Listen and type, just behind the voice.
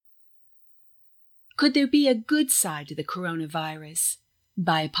Could there be a good side to the coronavirus?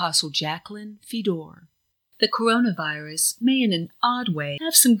 By Apostle Jacqueline Fedor. The coronavirus may in an odd way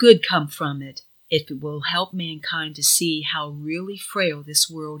have some good come from it, if it will help mankind to see how really frail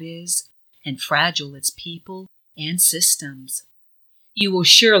this world is and fragile its people and systems. You will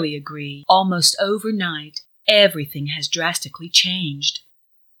surely agree, almost overnight, everything has drastically changed.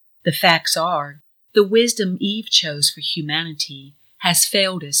 The facts are, the wisdom Eve chose for humanity has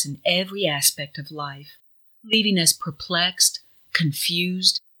failed us in every aspect of life, leaving us perplexed,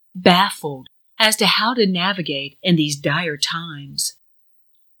 confused, baffled as to how to navigate in these dire times.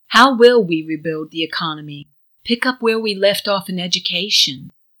 How will we rebuild the economy, pick up where we left off in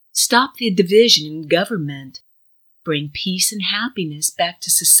education, stop the division in government, bring peace and happiness back to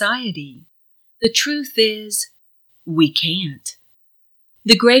society? The truth is, we can't.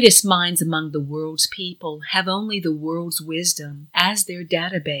 The greatest minds among the world's people have only the world's wisdom as their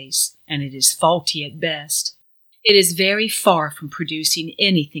database, and it is faulty at best. It is very far from producing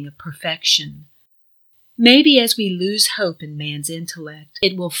anything of perfection. Maybe as we lose hope in man's intellect,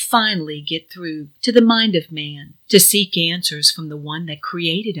 it will finally get through to the mind of man to seek answers from the one that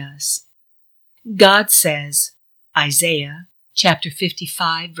created us. God says, Isaiah chapter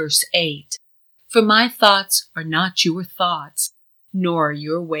 55, verse 8, "For my thoughts are not your thoughts, nor are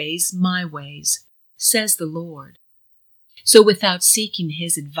your ways my ways, says the Lord." So without seeking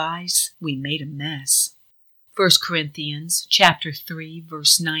his advice, we made a mess. 1 Corinthians chapter 3,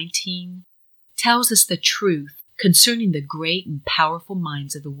 verse 19 tells us the truth concerning the great and powerful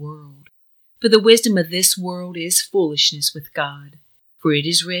minds of the world. For the wisdom of this world is foolishness with God. For it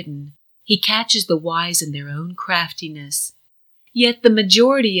is written, He catches the wise in their own craftiness. Yet the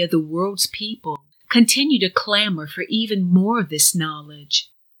majority of the world's people continue to clamor for even more of this knowledge.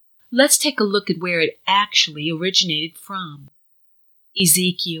 Let's take a look at where it actually originated from.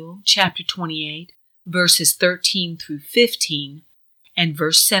 Ezekiel chapter 28, verses 13 through 15, and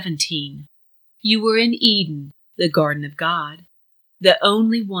verse 17. You were in Eden, the garden of God. The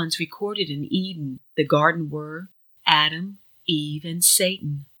only ones recorded in Eden, the garden, were Adam, Eve, and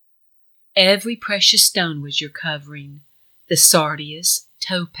Satan. Every precious stone was your covering, the sardius,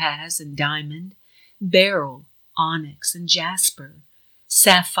 topaz, and diamond, beryl, onyx, and jasper,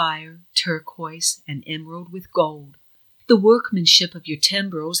 sapphire, turquoise, and emerald with gold. The workmanship of your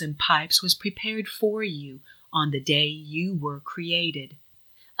timbrels and pipes was prepared for you on the day you were created.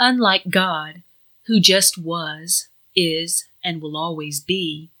 Unlike God, who just was, is, and will always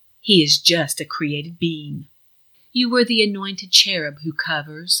be, he is just a created being. You were the anointed cherub who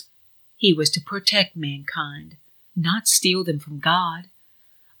covers. He was to protect mankind, not steal them from God.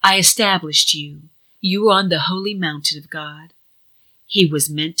 I established you. You were on the holy mountain of God. He was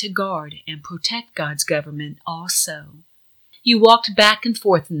meant to guard and protect God's government also. You walked back and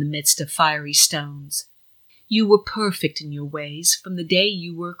forth in the midst of fiery stones. You were perfect in your ways from the day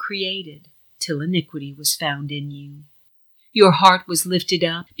you were created, till iniquity was found in you. Your heart was lifted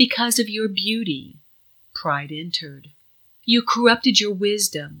up because of your beauty. Pride entered. You corrupted your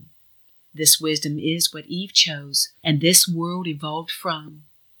wisdom. This wisdom is what Eve chose, and this world evolved from.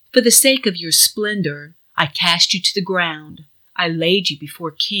 For the sake of your splendor, I cast you to the ground. I laid you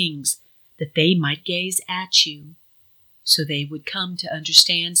before kings, that they might gaze at you. So they would come to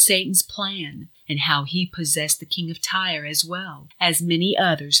understand Satan's plan, and how he possessed the king of Tyre as well as many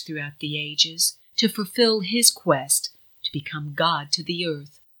others throughout the ages, to fulfill his quest to become God to the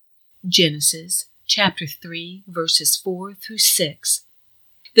earth. Genesis chapter 3, verses 4 through 6.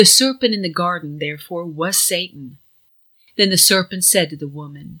 The serpent in the garden, therefore, was Satan. Then the serpent said to the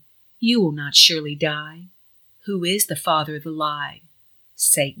woman, You will not surely die. Who is the father of the lie?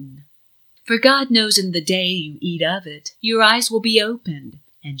 Satan. For God knows in the day you eat of it, your eyes will be opened,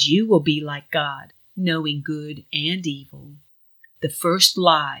 and you will be like God, knowing good and evil. The first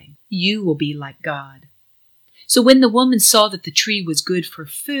lie, you will be like God. So when the woman saw that the tree was good for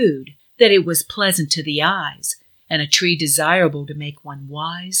food, that it was pleasant to the eyes, and a tree desirable to make one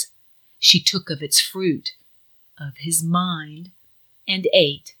wise, she took of its fruit, of his mind, and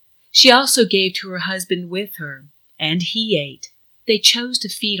ate. She also gave to her husband with her, and he ate. They chose to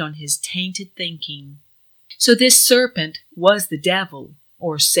feed on his tainted thinking. So this serpent was the devil,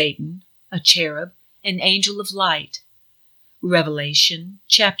 or Satan, a cherub, an angel of light. Revelation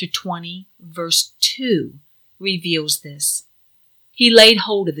chapter 20, verse 2 reveals this. He laid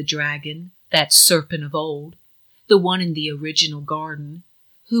hold of the dragon, that serpent of old, the one in the original garden,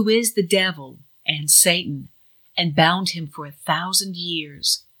 who is the devil and Satan, and bound him for 1,000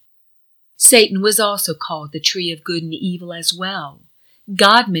 years. Satan was also called the tree of good and evil as well.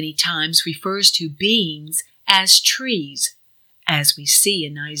 God many times refers to beings as trees, as we see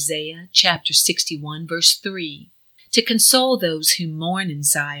in Isaiah chapter 61 verse 3, to console those who mourn in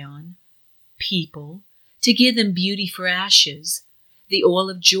Zion, people, to give them beauty for ashes, the oil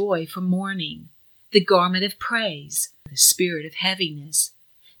of joy for mourning, the garment of praise, the spirit of heaviness,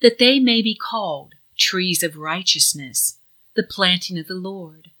 that they may be called trees of righteousness, the planting of the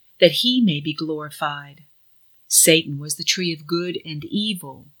Lord, that he may be glorified. Satan was the tree of good and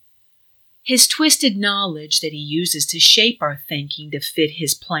evil. His twisted knowledge that he uses to shape our thinking to fit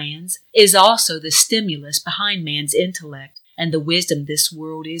his plans is also the stimulus behind man's intellect and the wisdom this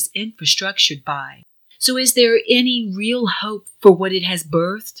world is infrastructured by. So is there any real hope for what it has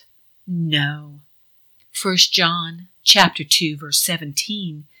birthed? No. 1 John chapter 2 verse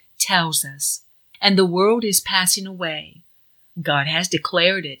 17 tells us, "And the world is passing away. God has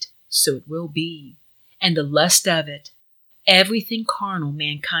declared it, so it will be. And the lust of it, everything carnal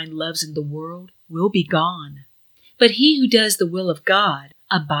mankind loves in the world, will be gone. But he who does the will of God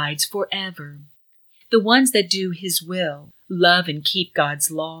abides forever." The ones that do his will, love and keep God's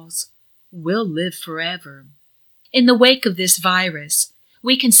laws, will live forever. In the wake of this virus,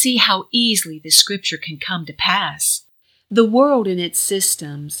 we can see how easily the scripture can come to pass. The world and its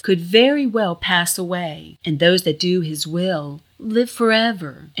systems could very well pass away, and those that do his will live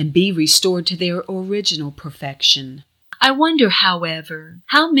forever and be restored to their original perfection. I wonder, however,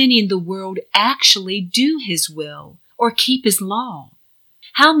 how many in the world actually do his will or keep his law?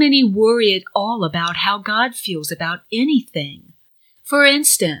 How many worry at all about how God feels about anything? For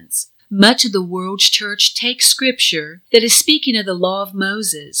instance, much of the world's church takes scripture that is speaking of the law of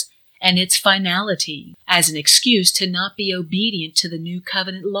Moses and its finality as an excuse to not be obedient to the new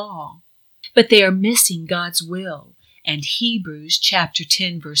covenant law. But they are missing God's will, and Hebrews chapter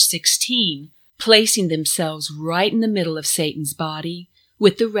 10 verse 16, placing themselves right in the middle of Satan's body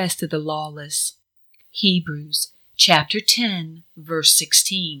with the rest of the lawless. Hebrews chapter 10 verse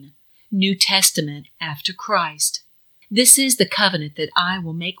 16, New Testament after Christ. "This is the covenant that I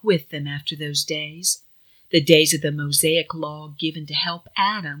will make with them after those days, the days of the Mosaic law given to help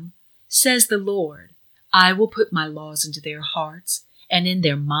Adam, says the Lord. I will put my laws into their hearts, and in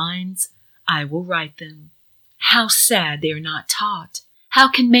their minds I will write them." How sad they are not taught. How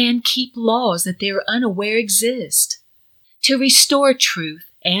can man keep laws that they are unaware exist? To restore truth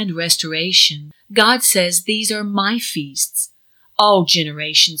and restoration, God says these are my feasts. All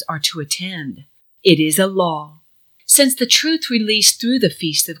generations are to attend. It is a law. Since the truth released through the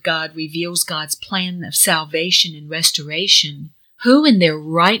feast of God reveals God's plan of salvation and restoration, who in their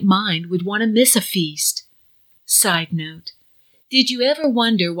right mind would want to miss a feast? Side note, did you ever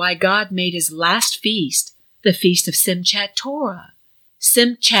wonder why God made his last feast the Feast of Simchat Torah?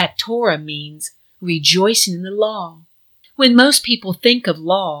 Simchat Torah means rejoicing in the law. When most people think of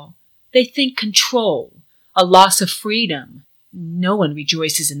law, they think control, a loss of freedom. No one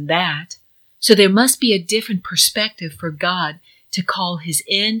rejoices in that. So there must be a different perspective for God to call his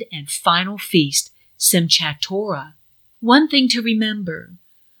end and final feast Simchat Torah. One thing to remember,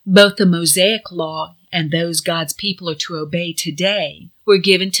 both the Mosaic law and those God's people are to obey today were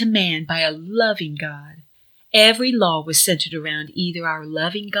given to man by a loving God. Every law was centered around either our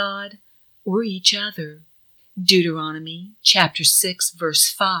loving God or each other. Deuteronomy chapter 6 verse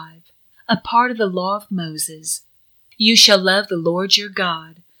 5, a part of the law of Moses. "You shall love the Lord your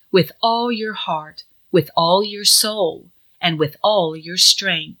God with all your heart, with all your soul, and with all your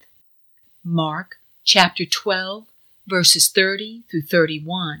strength." Mark chapter 12 verses 30 through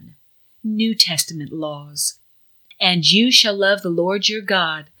 31, New Testament laws. "And you shall love the Lord your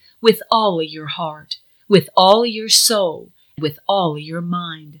God with all your heart, with all your soul, with all your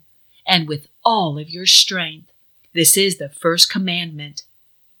mind, and with all of your strength. This is the first commandment,"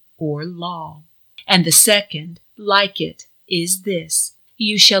 or law. "And the second, like it, is this: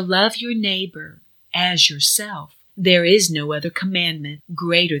 you shall love your neighbor as yourself. There is no other commandment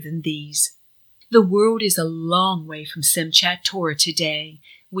greater than these." The world is a long way from Simchat Torah today,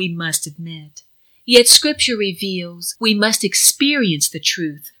 we must admit. Yet Scripture reveals we must experience the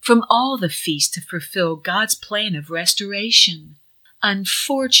truth from all the feasts to fulfill God's plan of restoration.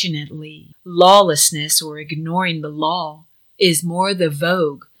 Unfortunately, lawlessness or ignoring the law is more the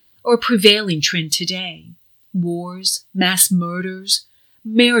vogue or prevailing trend today. Wars, mass murders,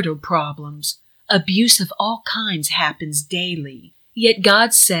 marital problems, abuse of all kinds happens daily. Yet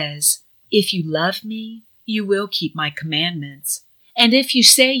God says, "If you love me, you will keep my commandments. And if you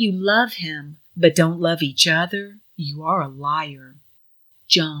say you love him, but don't love each other, you are a liar."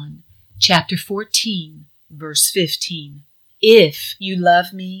 John chapter 14, verse 15. "If you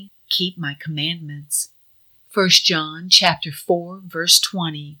love me, keep my commandments." 1 John chapter 4, verse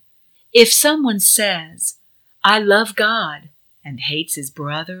 20. "If someone says, 'I love God,' and hates his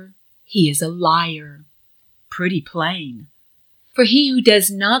brother, he is a liar. Pretty plain. For he who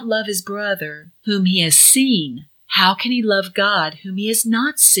does not love his brother, whom he has seen, how can he love God whom he has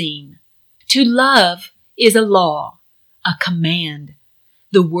not seen? To love is a law, a command.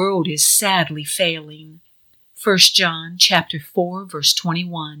 The world is sadly failing. 1 John chapter 4, verse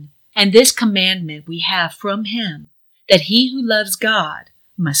 21. And this commandment we have from him, that he who loves God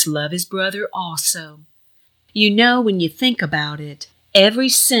must love his brother also. You know, when you think about it, every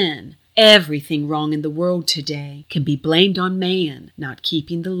sin, everything wrong in the world today can be blamed on man not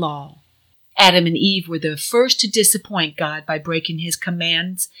keeping the law. Adam and Eve were the first to disappoint God by breaking his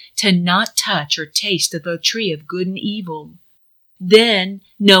commands to not touch or taste of the tree of good and evil. Then,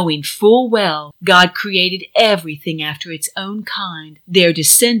 knowing full well God created everything after its own kind, their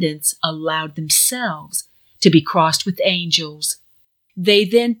descendants allowed themselves to be crossed with angels. They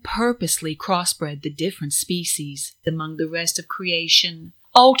then purposely crossbred the different species among the rest of creation,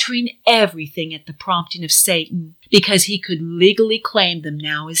 altering everything at the prompting of Satan because he could legally claim them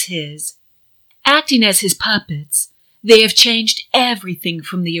now as his. Acting as his puppets, they have changed everything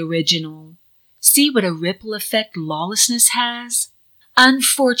from the original. See what a ripple effect lawlessness has?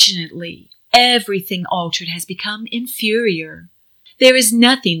 Unfortunately, everything altered has become inferior. There is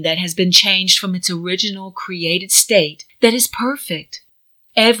nothing that has been changed from its original created state that is perfect.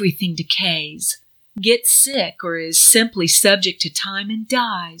 Everything decays, gets sick, or is simply subject to time and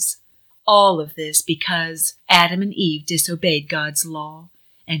dies. All of this because Adam and Eve disobeyed God's law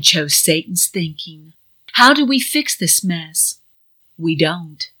and chose Satan's thinking. How do we fix this mess? We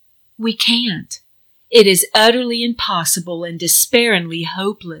don't. We can't. It is utterly impossible and despairingly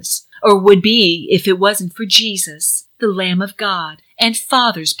hopeless, or would be if it wasn't for Jesus, the Lamb of God, and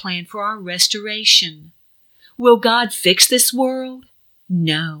Father's plan for our restoration. Will God fix this world?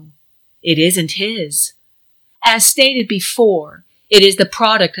 No, it isn't His. As stated before, it is the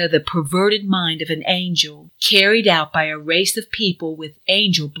product of the perverted mind of an angel, carried out by a race of people with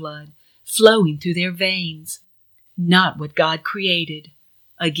angel blood flowing through their veins. Not what God created.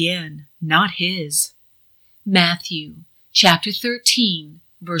 Again, not His. Matthew chapter 13,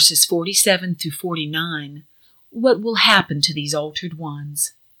 verses 47 through 49. What will happen to these altered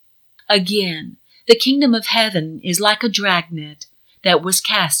ones? Again, the kingdom of heaven is like a dragnet that was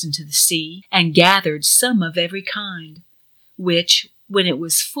cast into the sea and gathered some of every kind, which, when it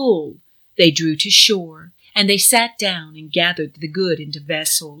was full, they drew to shore, and they sat down and gathered the good into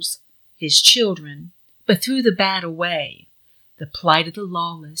vessels, His children, but threw the bad away, the plight of the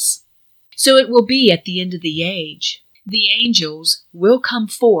lawless. So it will be at the end of the age. The angels will come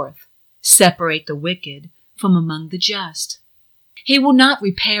forth, separate the wicked from among the just. He will not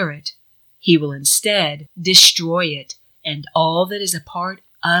repair it. He will instead destroy it and all that is a part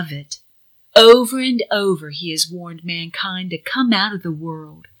of it. Over and over He has warned mankind to come out of the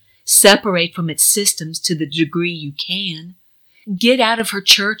world, separate from its systems to the degree you can. Get out of her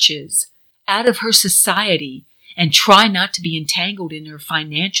churches, out of her society, and try not to be entangled in her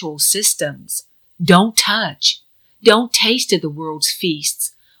financial systems. Don't touch. Don't taste of the world's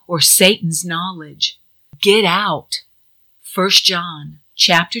feasts or Satan's knowledge. Get out. 1 John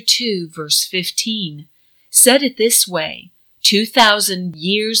chapter 2, verse 15 said it this way 2,000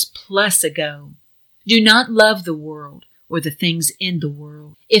 years plus ago. Do not love the world or the things in the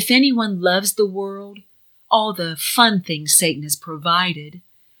world. If anyone loves the world, all the fun things Satan has provided,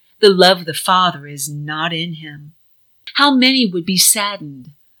 the love of the Father is not in him. How many would be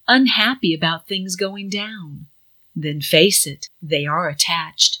saddened, unhappy about things going down? Then face it, they are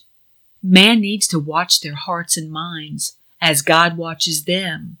attached. Man needs to watch their hearts and minds as God watches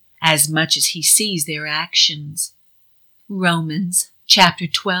them as much as He sees their actions. Romans chapter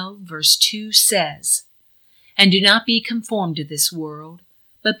 12, verse 2 says, And do not be conformed to this world,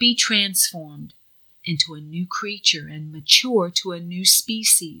 but be transformed into a new creature and mature to a new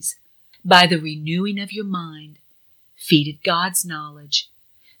species by the renewing of your mind, feed God's knowledge,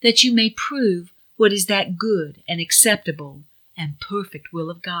 that you may prove what is that good and acceptable and perfect will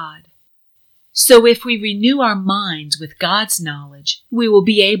of God. So if we renew our minds with God's knowledge, we will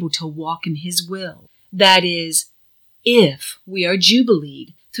be able to walk in His will. That is, if we are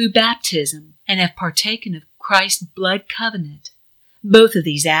jubileed through baptism and have partaken of Christ's blood covenant. Both of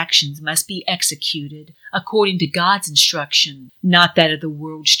these actions must be executed according to God's instruction, not that of the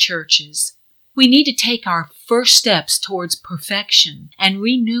world's churches. We need to take our first steps towards perfection and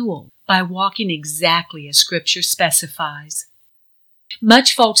renewal by walking exactly as Scripture specifies.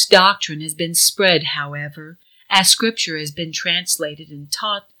 Much false doctrine has been spread, however, as Scripture has been translated and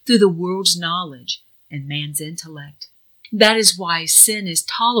taught through the world's knowledge and man's intellect. That is why sin is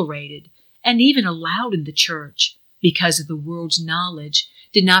tolerated and even allowed in the church, because of the world's knowledge,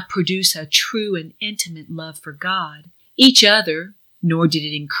 did not produce a true and intimate love for God, each other, nor did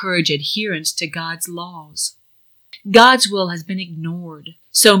it encourage adherence to God's laws. God's will has been ignored,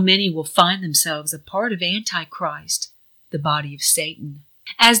 so many will find themselves a part of Antichrist, the body of Satan.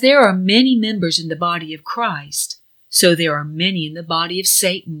 As there are many members in the body of Christ, so there are many in the body of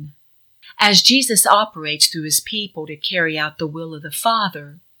Satan. As Jesus operates through his people to carry out the will of the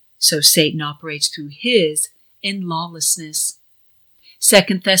Father, so Satan operates through his in lawlessness.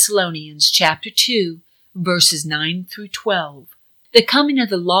 2 Thessalonians chapter 2, verses 9 through 12. The coming of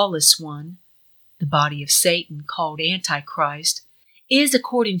the lawless one, the body of Satan called Antichrist, is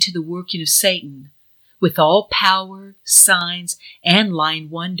according to the working of Satan, with all power, signs, and lying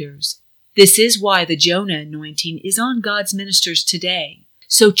wonders. This is why the Jonah anointing is on God's ministers today,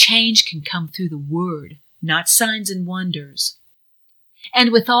 so change can come through the word, not signs and wonders.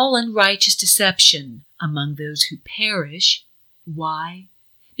 And with all unrighteous deception among those who perish. Why?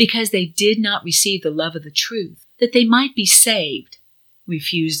 Because they did not receive the love of the truth, that they might be saved,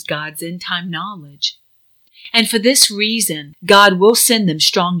 refused God's end-time knowledge. And for this reason, God will send them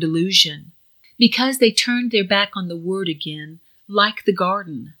strong delusion, because they turned their back on the word again, like the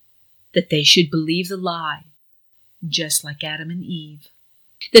garden, that they should believe the lie, just like Adam and Eve,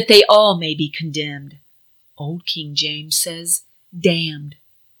 that they all may be condemned. Old King James says, damned,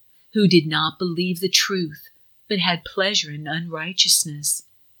 who did not believe the truth, but had pleasure in unrighteousness.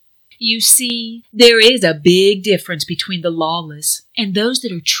 You see, there is a big difference between the lawless and those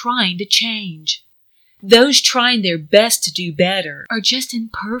that are trying to change. Those trying their best to do better are just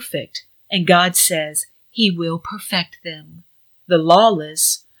imperfect, and God says He will perfect them. The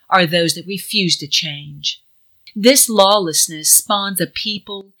lawless are those that refuse to change. This lawlessness spawns a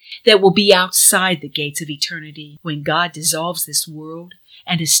people that will be outside the gates of eternity when God dissolves this world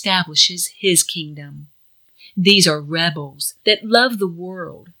and establishes His kingdom. These are rebels that love the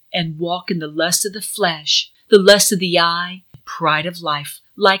world and walk in the lust of the flesh, the lust of the eye, pride of life,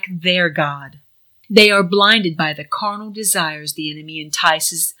 like their God. They are blinded by the carnal desires the enemy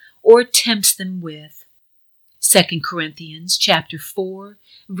entices or tempts them with. 2 Corinthians chapter 4,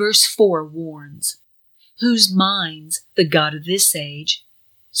 verse 4 warns, whose minds the god of this age,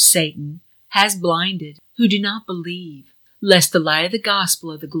 Satan, has blinded, who do not believe, lest the light of the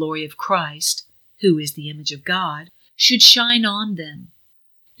gospel of the glory of Christ, who is the image of God, should shine on them.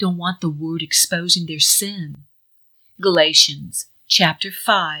 Don't want the word exposing their sin. Galatians chapter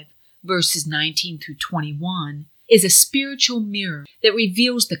 5, verses 19 through 21 is a spiritual mirror that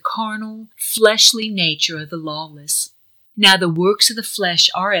reveals the carnal, fleshly nature of the lawless. Now the works of the flesh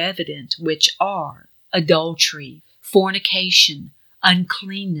are evident, which are adultery, fornication,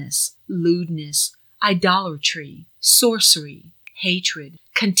 uncleanness, lewdness, idolatry, sorcery, hatred,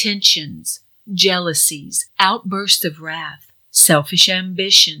 contentions, jealousies, outbursts of wrath, selfish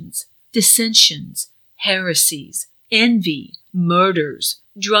ambitions, dissensions, heresies, envy, murders,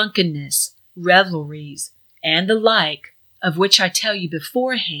 drunkenness, revelries, and the like, of which I tell you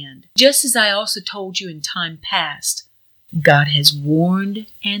beforehand, just as I also told you in time past. God has warned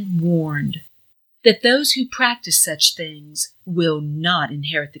and warned that those who practice such things will not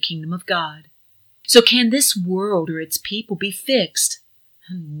inherit the kingdom of God. So can this world or its people be fixed?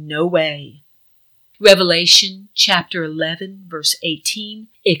 No way. Revelation chapter 11, verse 18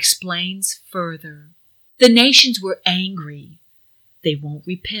 explains further. The nations were angry. They won't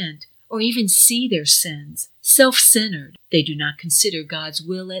repent or even see their sins. Self-centered, they do not consider God's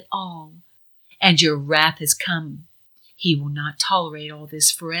will at all. And your wrath has come. He will not tolerate all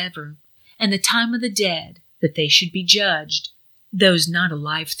this forever. And the time of the dead, that they should be judged, those not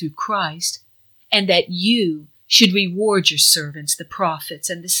alive through Christ, and that you should reward your servants, the prophets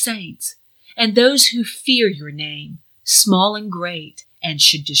and the saints, and those who fear your name, small and great, and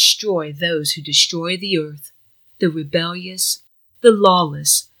should destroy those who destroy the earth. The rebellious, the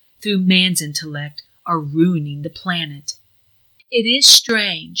lawless, through man's intellect, are ruining the planet. It is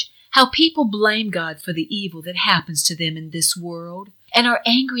strange how people blame God for the evil that happens to them in this world, and are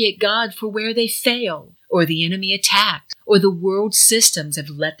angry at God for where they fail, or the enemy attacked, or the world systems have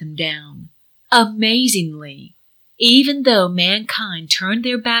let them down. Amazingly, even though mankind turned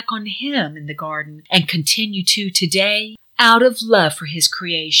their back on Him in the garden and continue to today, out of love for His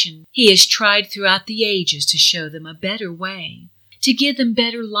creation, He has tried throughout the ages to show them a better way, to give them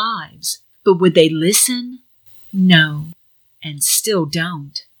better lives. But would they listen? No, and still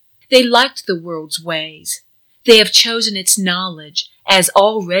don't. They liked the world's ways. They have chosen its knowledge, as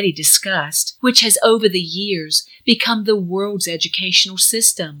already discussed, which has over the years become the world's educational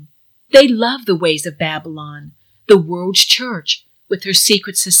system. They love the ways of Babylon, the world's church, with her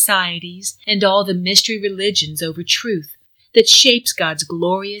secret societies and all the mystery religions over truth that shapes God's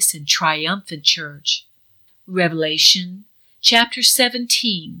glorious and triumphant church. Revelation chapter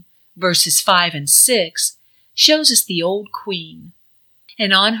 17, verses 5 and 6, shows us the old queen,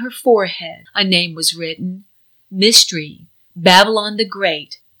 and on her forehead a name was written, Mystery, Babylon the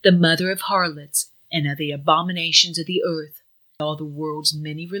Great, the mother of harlots and of the abominations of the earth, all the world's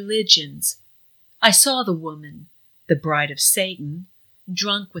many religions. I saw the woman, the bride of Satan,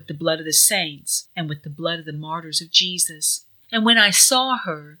 drunk with the blood of the saints and with the blood of the martyrs of Jesus. And when I saw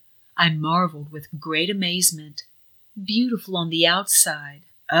her, I marveled with great amazement, beautiful on the outside,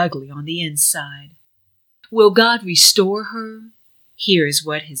 ugly on the inside. Will God restore her? Here is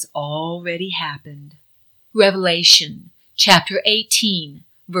what has already happened. Revelation chapter 18,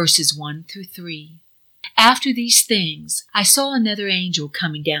 verses 1 through 3. After these things, I saw another angel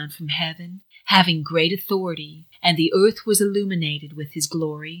coming down from heaven, having great authority, and the earth was illuminated with his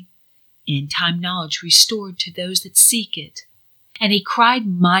glory. End-time knowledge restored to those that seek it. And he cried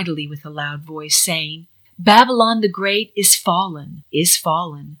mightily with a loud voice, saying, Babylon the Great is fallen, is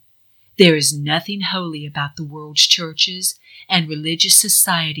fallen. There is nothing holy about the world's churches and religious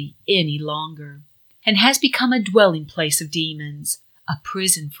society any longer, and has become a dwelling place of demons, a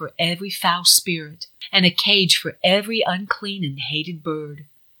prison for every foul spirit, and a cage for every unclean and hated bird.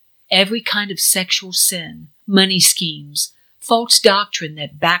 Every kind of sexual sin, money schemes, false doctrine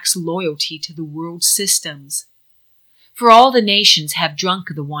that backs loyalty to the world's systems. For all the nations have drunk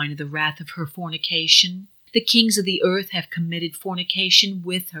of the wine of the wrath of her fornication. The kings of the earth have committed fornication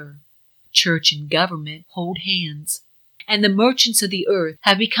with her. Church and government hold hands, and the merchants of the earth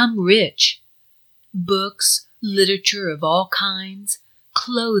have become rich. Books, literature of all kinds,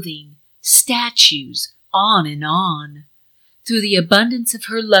 clothing, statues, on and on, through the abundance of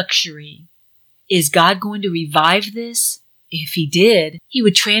her luxury. Is God going to revive this? If he did, he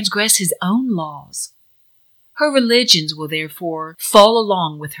would transgress his own laws. Her religions will therefore fall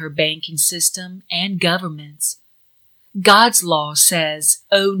along with her banking system and governments. God's law says,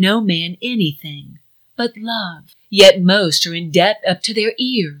 owe no man anything but love, yet most are in debt up to their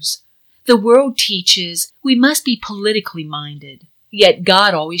ears. The world teaches we must be politically minded, yet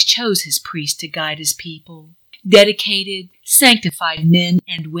God always chose his priests to guide his people, dedicated, sanctified men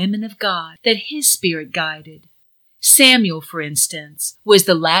and women of God that his Spirit guided. Samuel, for instance, was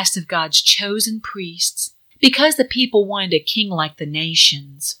the last of God's chosen priests because the people wanted a king like the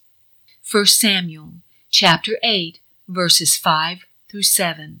nations. 1 Samuel chapter 8, verses 5 through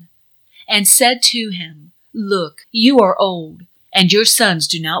 7. And said to him, Look, you are old, and your sons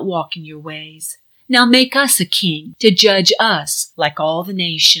do not walk in your ways. Now make us a king to judge us like all the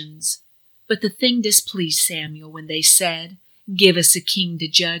nations. But the thing displeased Samuel when they said, Give us a king to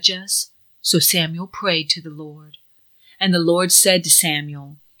judge us. So Samuel prayed to the Lord. And the Lord said to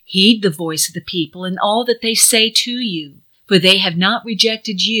Samuel, Heed the voice of the people in all that they say to you, for they have not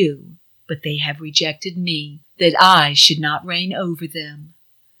rejected you, but they have rejected me, that I should not reign over them.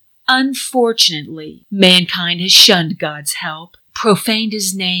 Unfortunately, mankind has shunned God's help, profaned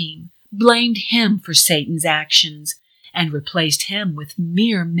his name, blamed him for Satan's actions, and replaced him with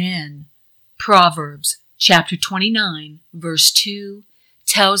mere men. Proverbs chapter 29, verse 2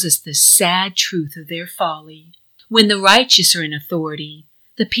 tells us the sad truth of their folly. When the righteous are in authority,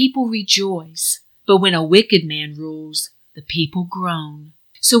 the people rejoice, but when a wicked man rules, the people groan.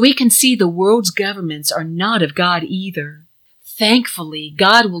 So we can see the world's governments are not of God either. Thankfully,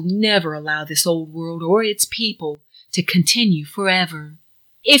 God will never allow this old world or its people to continue forever.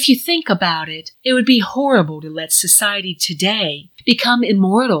 If you think about it, it would be horrible to let society today become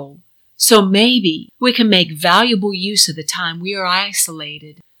immortal. So maybe we can make valuable use of the time we are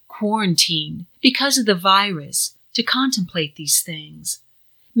isolated, quarantined because of the virus, to contemplate these things.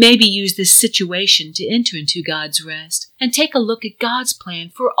 Maybe use this situation to enter into God's rest and take a look at God's plan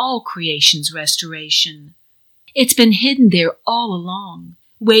for all creation's restoration. It's been hidden there all along,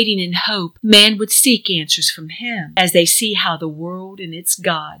 waiting in hope man would seek answers from him as they see how the world and its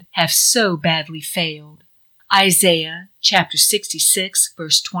God have so badly failed. Isaiah chapter 66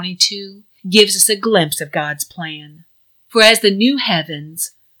 verse 22 gives us a glimpse of God's plan. For as the new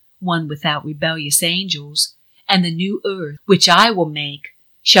heavens, one without rebellious angels, and the new earth, which I will make,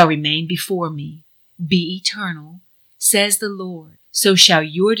 shall remain before me, be eternal, says the Lord, so shall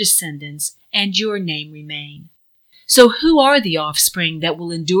your descendants and your name remain. So who are the offspring that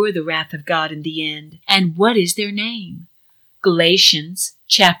will endure the wrath of God in the end, and what is their name? Galatians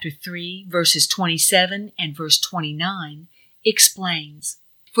chapter 3, verses 27 and verse 29 explains,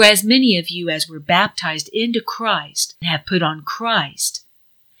 For as many of you as were baptized into Christ have put on Christ.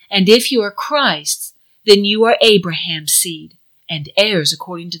 And if you are Christ's, then you are Abraham's seed, and heirs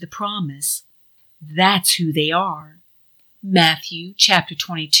according to the promise. That's who they are. Matthew chapter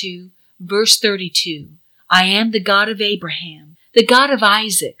 22, verse 32. I am the God of Abraham, the God of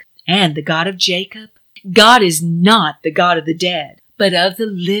Isaac, and the God of Jacob. God is not the God of the dead, but of the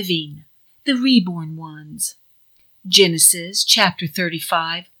living, the reborn ones. Genesis chapter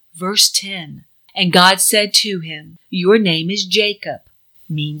 35, verse 10. And God said to him, Your name is Jacob,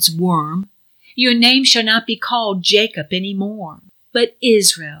 means worm. Your name shall not be called Jacob any more, but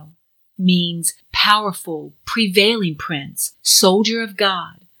Israel, means powerful, prevailing prince, soldier of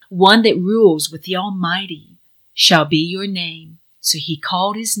God, one that rules with the Almighty, shall be your name. So he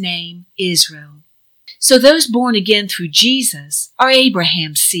called his name Israel. So those born again through Jesus are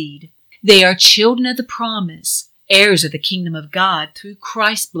Abraham's seed. They are children of the promise, heirs of the kingdom of God through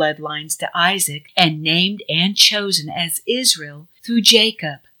Christ's bloodlines to Isaac, and named and chosen as Israel through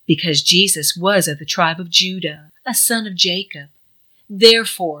Jacob, because Jesus was of the tribe of Judah, a son of Jacob.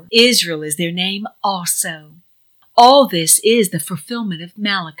 Therefore, Israel is their name also. All this is the fulfillment of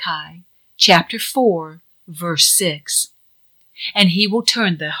Malachi, chapter 4, verse 6. And he will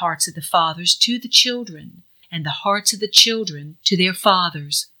turn the hearts of the fathers to the children, and the hearts of the children to their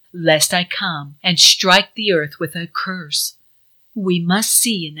fathers, lest I come and strike the earth with a curse. We must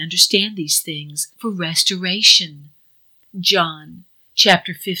see and understand these things for restoration. John,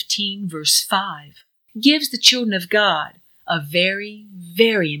 chapter 15, verse 5, gives the children of God a very,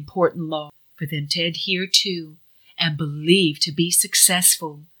 very important law for them to adhere to and believe to be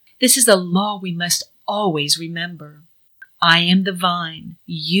successful. This is a law we must always remember. I am the vine,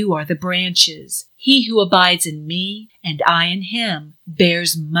 you are the branches. He who abides in me, and I in him,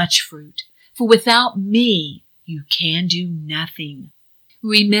 bears much fruit. For without me, you can do nothing.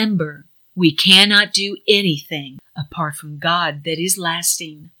 Remember, we cannot do anything apart from God that is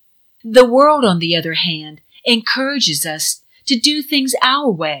lasting. The world, on the other hand, encourages us to do things our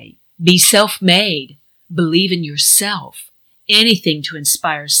way. Be self-made. Believe in yourself. Anything to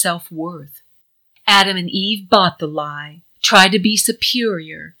inspire self-worth. Adam and Eve bought the lie, tried to be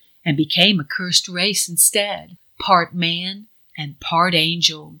superior, and became a cursed race instead, part man and part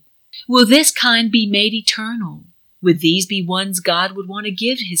angel. Will this kind be made eternal? Would these be ones God would want to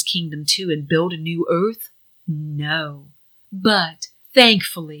give his kingdom to and build a new earth? No. But,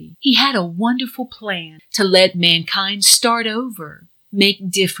 thankfully, he had a wonderful plan to let mankind start over,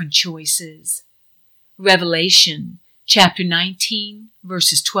 make different choices. Revelation, chapter 19,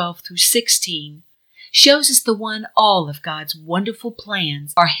 verses 12 through 16, shows us the one all of God's wonderful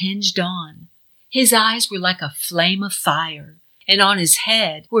plans are hinged on. His eyes were like a flame of fire, and on his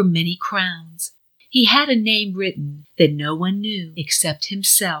head were many crowns. He had a name written that no one knew except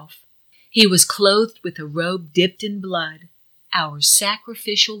himself. He was clothed with a robe dipped in blood, our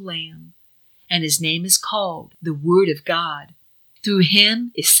sacrificial lamb, and his name is called the Word of God. Through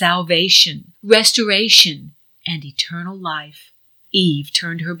him is salvation, restoration, and eternal life. Eve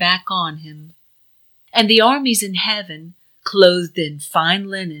turned her back on him. And the armies in heaven, clothed in fine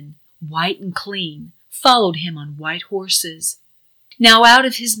linen, white and clean, followed him on white horses. Now out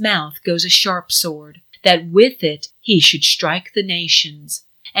of his mouth goes a sharp sword, that with it he should strike the nations,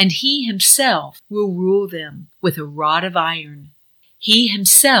 and he himself will rule them with a rod of iron. He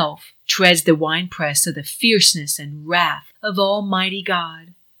himself treads the winepress of the fierceness and wrath of Almighty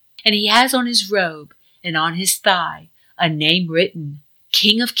God. And he has on his robe and on his thigh a name written,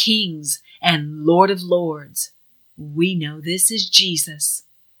 King of Kings and Lord of Lords. We know this is Jesus.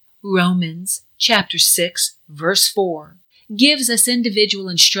 Romans chapter 6, verse 4 gives us individual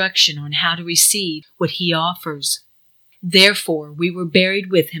instruction on how to receive what he offers. Therefore, we were buried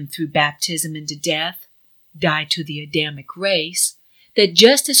with him through baptism into death, died to the Adamic race, that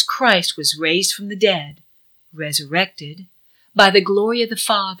just as Christ was raised from the dead, resurrected, by the glory of the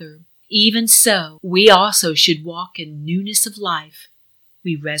Father, even so we also should walk in newness of life.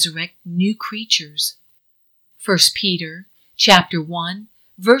 We resurrect new creatures. 1 Peter chapter 1,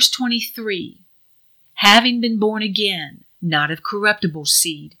 verse 23. Having been born again, not of corruptible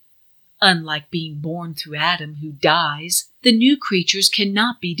seed. Unlike being born through Adam, who dies, the new creatures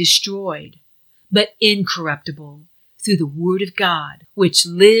cannot be destroyed, but incorruptible, through the Word of God, which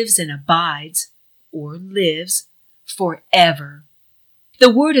lives and abides, or lives, forever.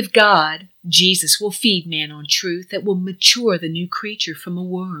 The Word of God, Jesus, will feed man on truth that will mature the new creature from a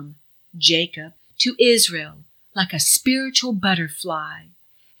worm, Jacob, to Israel, like a spiritual butterfly.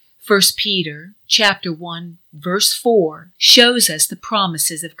 1 Peter chapter 1, verse 4 shows us the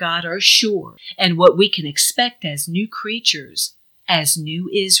promises of God are sure and what we can expect as new creatures, as new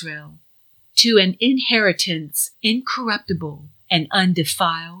Israel, to an inheritance incorruptible and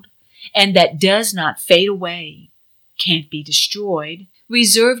undefiled, and that does not fade away, can't be destroyed,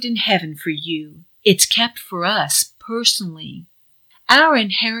 reserved in heaven for you. It's kept for us personally. Our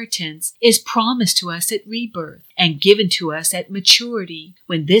inheritance is promised to us at rebirth and given to us at maturity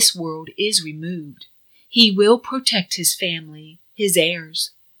when this world is removed. He will protect his family, his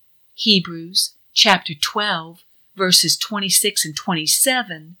heirs. Hebrews chapter 12, verses 26 and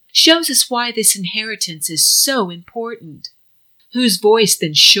 27 shows us why this inheritance is so important. Whose voice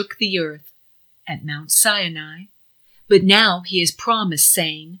then shook the earth at Mount Sinai. But now he has promised,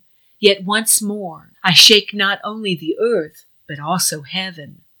 saying, Yet once more I shake not only the earth, but also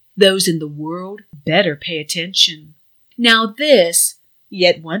heaven. Those in the world better pay attention. Now this,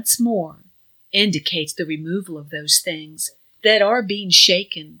 yet once more, indicates the removal of those things that are being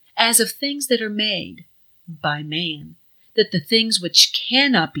shaken, as of things that are made by man, that the things which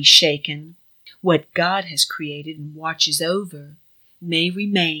cannot be shaken, what God has created and watches over, may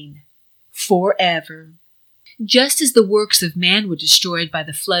remain forever. Just as the works of man were destroyed by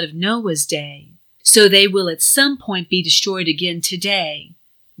the flood of Noah's day, so they will at some point be destroyed again today.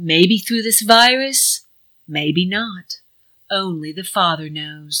 Maybe through this virus, maybe not. Only the Father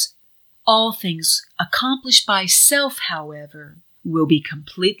knows. All things accomplished by self, however, will be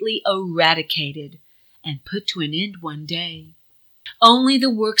completely eradicated and put to an end one day. Only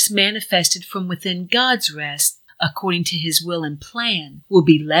the works manifested from within God's rest, according to his will and plan, will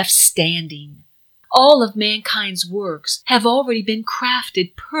be left standing. All of mankind's works have already been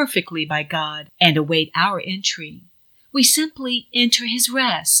crafted perfectly by God and await our entry. We simply enter his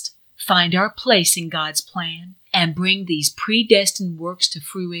rest, find our place in God's plan, and bring these predestined works to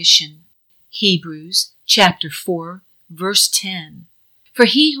fruition. Hebrews chapter 4, verse 10. For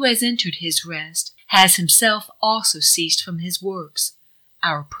he who has entered his rest has himself also ceased from his works,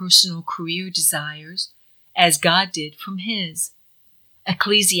 our personal career desires, as God did from his.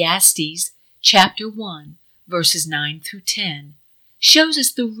 Ecclesiastes chapter 1, verses 9 through 10, shows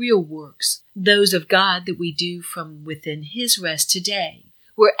us the real works, those of God that we do from within his rest today,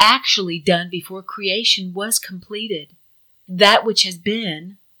 were actually done before creation was completed. That which has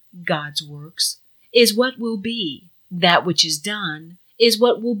been, God's works, is what will be. That which is done is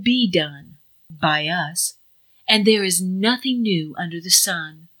what will be done by us. And there is nothing new under the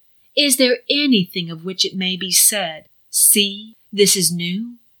sun. Is there anything of which it may be said, See, this is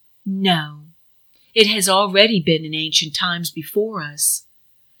new? No. It has already been in ancient times before us.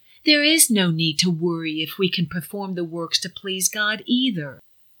 There is no need to worry if we can perform the works to please God either.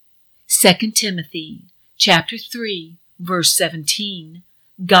 2 Timothy chapter 3, verse 17.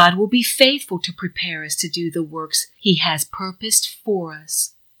 God will be faithful to prepare us to do the works he has purposed for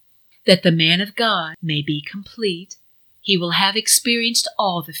us. That the man of God may be complete, he will have experienced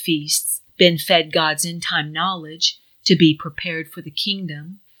all the feasts, been fed God's end-time knowledge, to be prepared for the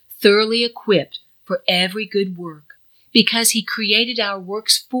kingdom, thoroughly equipped for every good work, because he created our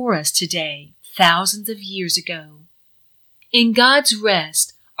works for us today, thousands of years ago. In God's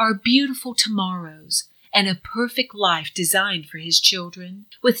rest are beautiful tomorrows and a perfect life designed for his children,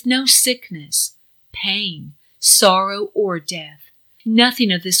 with no sickness, pain, sorrow, or death.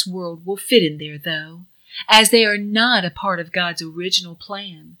 Nothing of this world will fit in there, though, as they are not a part of God's original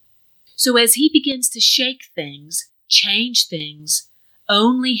plan. So as he begins to shake things, change things,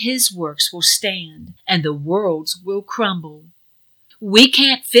 only his works will stand, and the world's will crumble. We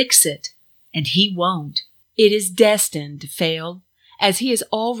can't fix it, and he won't. It is destined to fail, as he has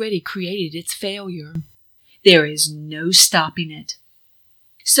already created its failure. There is no stopping it.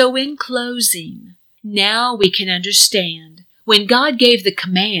 So in closing, now we can understand when God gave the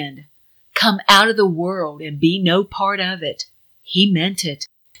command, "Come out of the world and be no part of it," he meant it.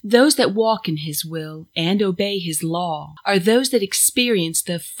 Those that walk in his will and obey his law are those that experience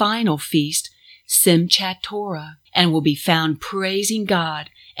the final feast, Simchat Torah, and will be found praising God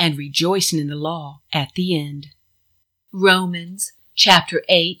and rejoicing in the law at the end. Romans chapter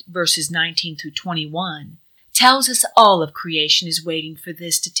 8, verses 19 through 21 tells us all of creation is waiting for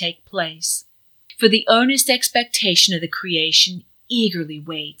this to take place. For the earnest expectation of the creation eagerly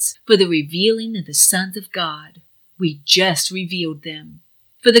waits for the revealing of the sons of God. We just revealed them.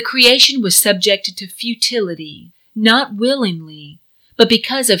 For the creation was subjected to futility, not willingly, but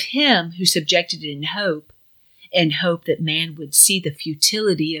because of him who subjected it in hope that man would see the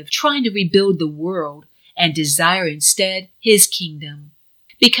futility of trying to rebuild the world and desire instead his kingdom.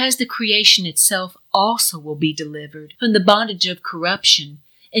 Because the creation itself also will be delivered from the bondage of corruption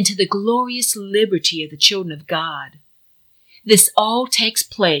into the glorious liberty of the children of God. This all takes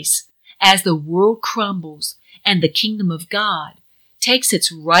place as the world crumbles and the kingdom of God takes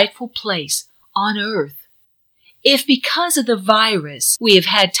its rightful place on earth. If because of the virus we have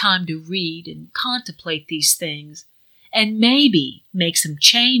had time to read and contemplate these things, and maybe make some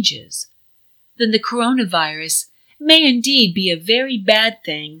changes, then the coronavirus may indeed be a very bad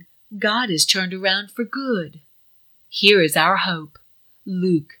thing God has turned around for good. Here is our hope.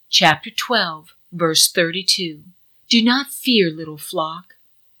 Luke chapter 12, verse 32. Do not fear, little flock,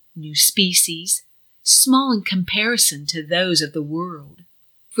 new species, small in comparison to those of the world,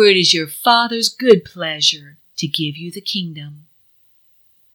 for it is your Father's good pleasure to give you the kingdom.